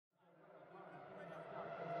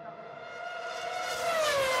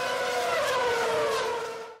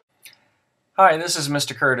Hi, this is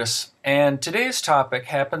Mr. Curtis, and today's topic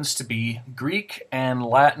happens to be Greek and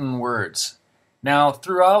Latin words. Now,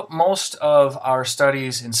 throughout most of our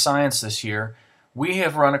studies in science this year, we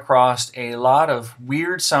have run across a lot of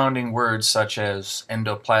weird sounding words such as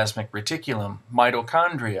endoplasmic reticulum,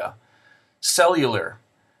 mitochondria, cellular.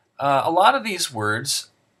 A lot of these words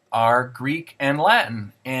are Greek and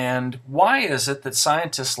Latin, and why is it that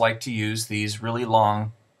scientists like to use these really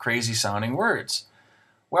long, crazy sounding words?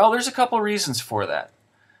 Well, there's a couple reasons for that.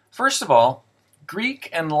 First of all, Greek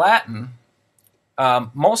and Latin,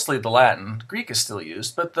 mostly the Latin, Greek is still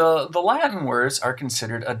used, but the Latin words are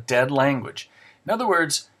considered a dead language. In other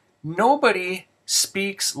words, nobody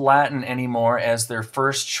speaks Latin anymore as their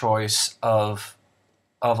first choice of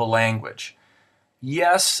a language.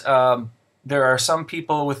 Yes, there are some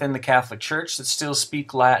people within the Catholic Church that still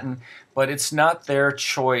speak Latin, but it's not their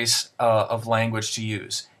choice of language to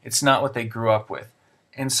use. It's not what they grew up with.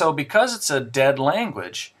 And so because it's a dead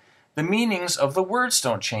language, the meanings of the words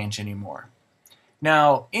don't change anymore.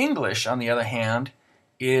 Now, English, on the other hand,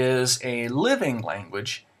 is a living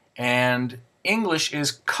language, and English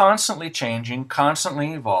is constantly changing,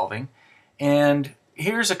 constantly evolving, and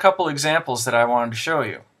here's a couple examples that I wanted to show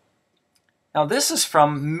you. Now, this is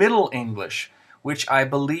from Middle English, which I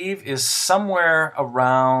believe is somewhere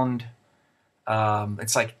around,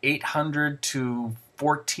 it's like 800 to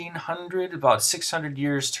 1400, about 600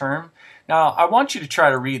 years term. Now, I want you to try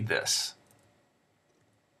to read this.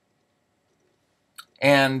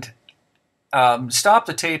 And stop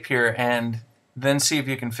the tape here and then see if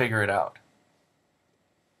you can figure it out.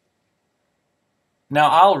 Now,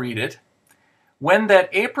 I'll read it. When that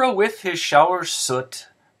April with his showers soot,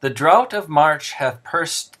 the drought of March hath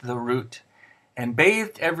pursed the root, and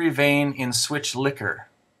bathed every vein in switch liquor.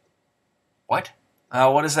 What?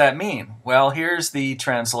 What does that mean? Well, here's the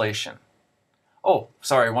translation. Oh,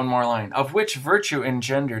 sorry, one more line. Of which virtue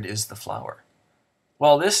engendered is the flower.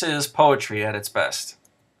 Well, this is poetry at its best.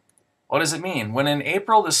 What does it mean? When in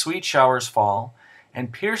April the sweet showers fall,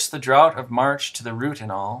 and pierce the drought of March to the root and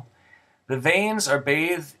all, the veins are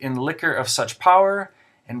bathed in liquor of such power,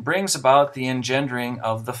 and brings about the engendering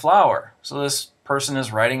of the flower. So this person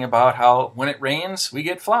is writing about how when it rains, we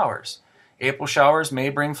get flowers. April showers may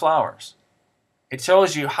bring flowers. It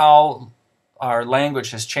tells you how our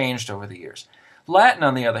language has changed over the years. Latin,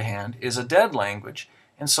 on the other hand, is a dead language,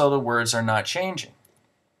 and so the words are not changing.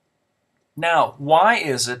 Now, why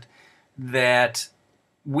is it that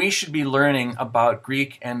we should be learning about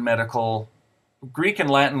Greek and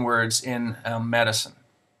Latin words in medicine?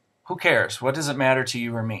 Who cares? What does it matter to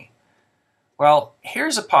you or me? Well,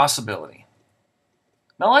 here's a possibility.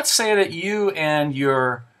 Now, let's say that you and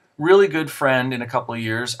your really good friend in a couple of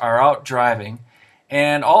years are out driving,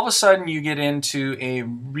 and all of a sudden you get into a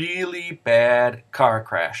really bad car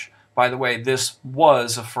crash. By the way, this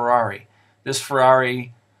was a Ferrari. This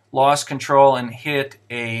Ferrari lost control and hit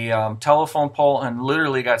a telephone pole and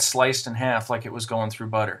literally got sliced in half like it was going through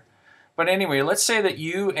butter. But anyway, let's say that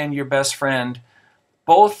you and your best friend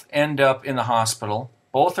both end up in the hospital.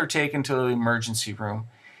 Both are taken to the emergency room.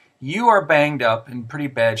 You are banged up in pretty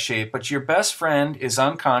bad shape, but your best friend is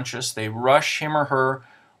unconscious. They rush him or her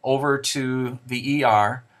over to the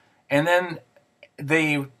ER, and then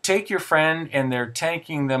they take your friend and they're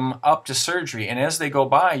taking them up to surgery. And as they go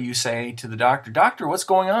by, you say to the doctor, "Doctor, what's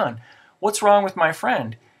going on? What's wrong with my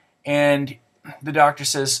friend?" And the doctor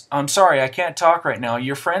says, "I'm sorry, I can't talk right now.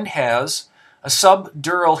 Your friend has a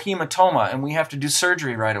subdural hematoma, and we have to do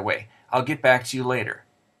surgery right away. I'll get back to you later."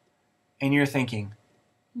 And you're thinking,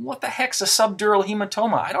 what the heck's a subdural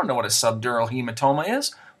hematoma? I don't know what a subdural hematoma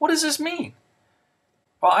is. What does this mean?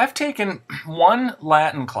 Well, I've taken one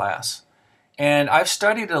Latin class, and I've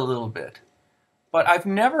studied a little bit, but I've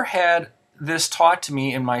never had this taught to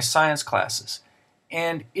me in my science classes.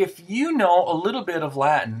 And if you know a little bit of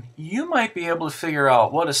Latin, you might be able to figure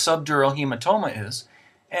out what a subdural hematoma is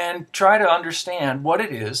and try to understand what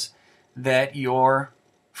it is that your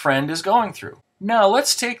friend is going through. Now,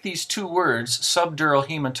 let's take these two words, subdural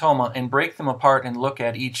hematoma, and break them apart and look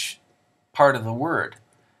at each part of the word,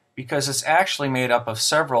 because it's actually made up of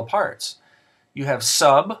several parts. You have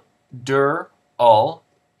sub, dur, ul,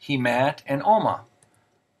 hemat, and oma.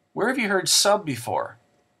 Where have you heard sub before?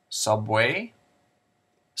 Subway?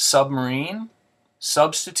 Submarine?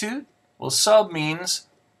 Substitute? Well, sub means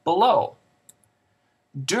below.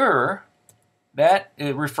 Dur, that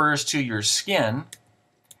it refers to your skin.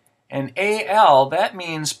 And al, that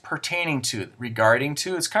means pertaining to, regarding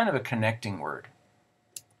to. It's kind of a connecting word.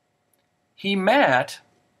 Hemat,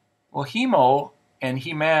 well, hemo and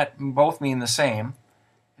hemat both mean the same,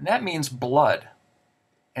 and that means blood.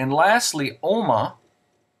 And lastly, oma,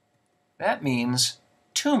 That means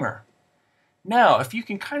tumor. Now, if you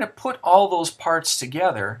can kind of put all those parts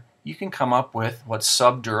together, you can come up with what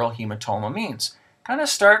subdural hematoma means. Kind of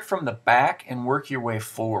start from the back and work your way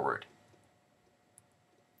forward.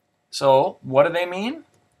 So, what do they mean?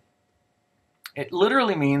 It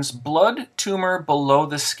literally means blood tumor below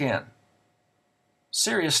the skin.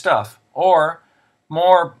 Serious stuff. Or,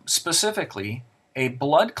 more specifically, a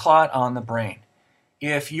blood clot on the brain.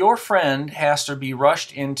 If your friend has to be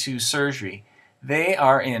rushed into surgery, they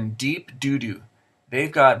are in deep doo-doo.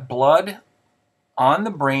 They've got blood on the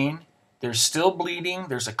brain, they're still bleeding,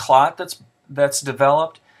 there's a clot that's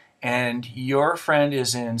developed, and your friend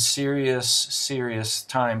is in serious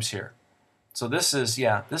times here. So this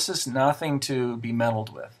is nothing to be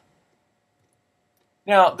meddled with.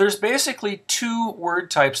 Now, there's basically two word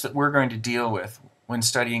types that we're going to deal with when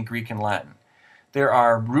studying Greek and Latin. There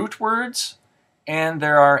are root words and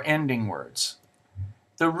there are ending words.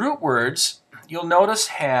 The root words, you'll notice,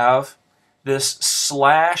 have this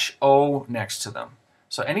 /o next to them.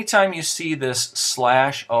 So anytime you see this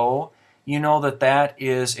 /o, you know that that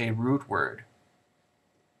is a root word.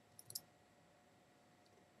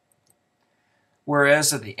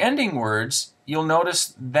 Whereas at the ending words, you'll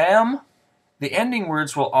notice the ending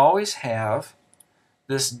words will always have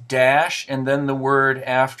this dash and then the word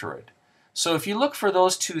after it. So if you look for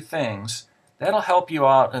those two things, that'll help you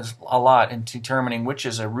out a lot in determining which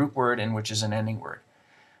is a root word and which is an ending word.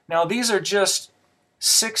 Now these are just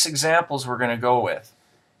 6 examples we're going to go with.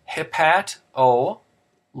 Hepato,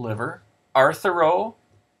 liver. Arthro,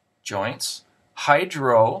 joints.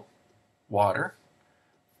 Hydro, water.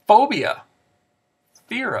 Phobia,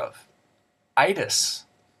 fear of. Itis,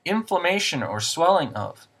 inflammation or swelling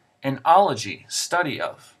of. And ology, study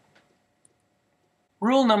of.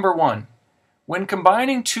 Rule number 1. When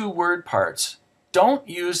combining two word parts, don't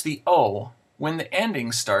use the O when the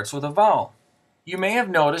ending starts with a vowel. You may have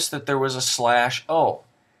noticed that there was a /o,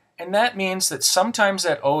 and that means that sometimes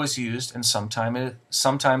that O is used and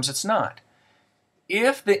sometimes it's not.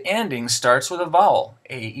 If the ending starts with a vowel,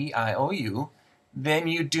 A, E, I, O, U, then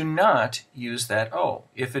you do not use that O.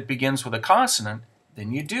 If it begins with a consonant,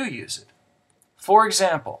 then you do use it. For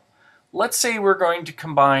example, let's say we're going to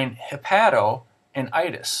combine hepato and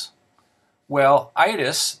itis. Well,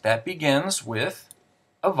 itis, that begins with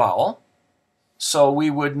a vowel, so we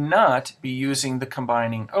would not be using the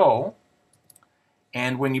combining O,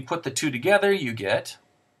 and when you put the two together, you get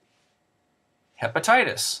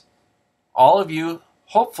hepatitis. All of you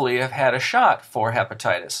hopefully have had a shot for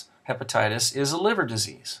hepatitis. Hepatitis is a liver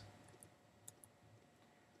disease.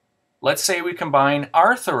 Let's say we combine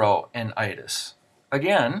arthro and itis.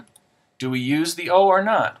 Again, do we use the O or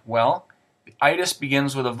not? Well, itis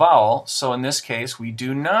begins with a vowel, so in this case we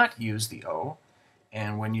do not use the O,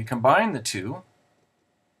 and when you combine the two,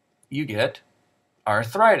 you get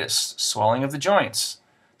arthritis, swelling of the joints,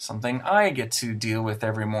 something I get to deal with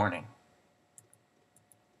every morning.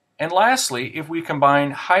 And lastly, if we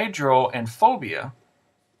combine hydro and phobia,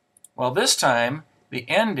 well, this time the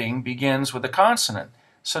ending begins with a consonant,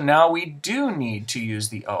 so now we do need to use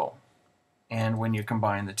the O. And when you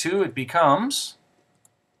combine the two, it becomes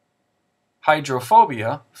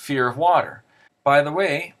hydrophobia, fear of water. By the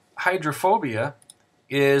way, hydrophobia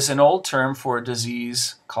is an old term for a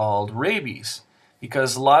disease called rabies,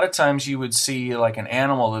 because a lot of times you would see like an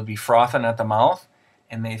animal that would be frothing at the mouth,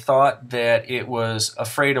 and they thought that it was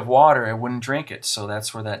afraid of water, it wouldn't drink it, so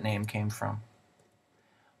that's where that name came from.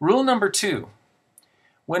 Rule number 2.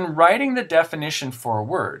 When writing the definition for a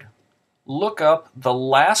word, look up the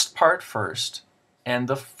last part first and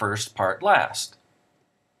the first part last.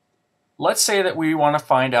 Let's say that we want to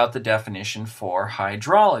find out the definition for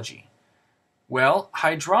hydrology. Well,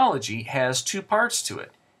 hydrology has 2 parts to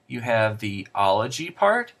it. You have the ology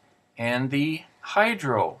part and the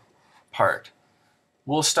hydro part.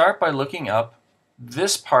 We'll start by looking up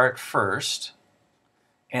this part first,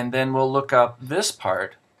 and then we'll look up this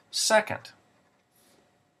part second.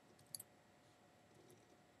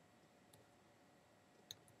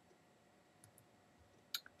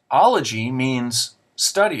 Ology means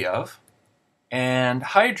study of, and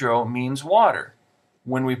hydro means water.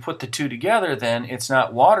 When we put the two together, then it's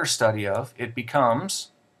not water study of, it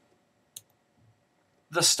becomes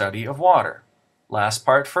the study of water. Last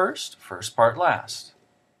part first, first part last.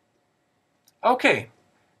 Okay,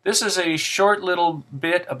 this is a short little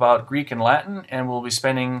bit about Greek and Latin, and we'll be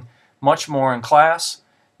spending much more in class.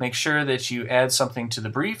 Make sure that you add something to the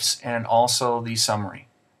briefs and also the summary.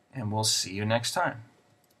 And we'll see you next time.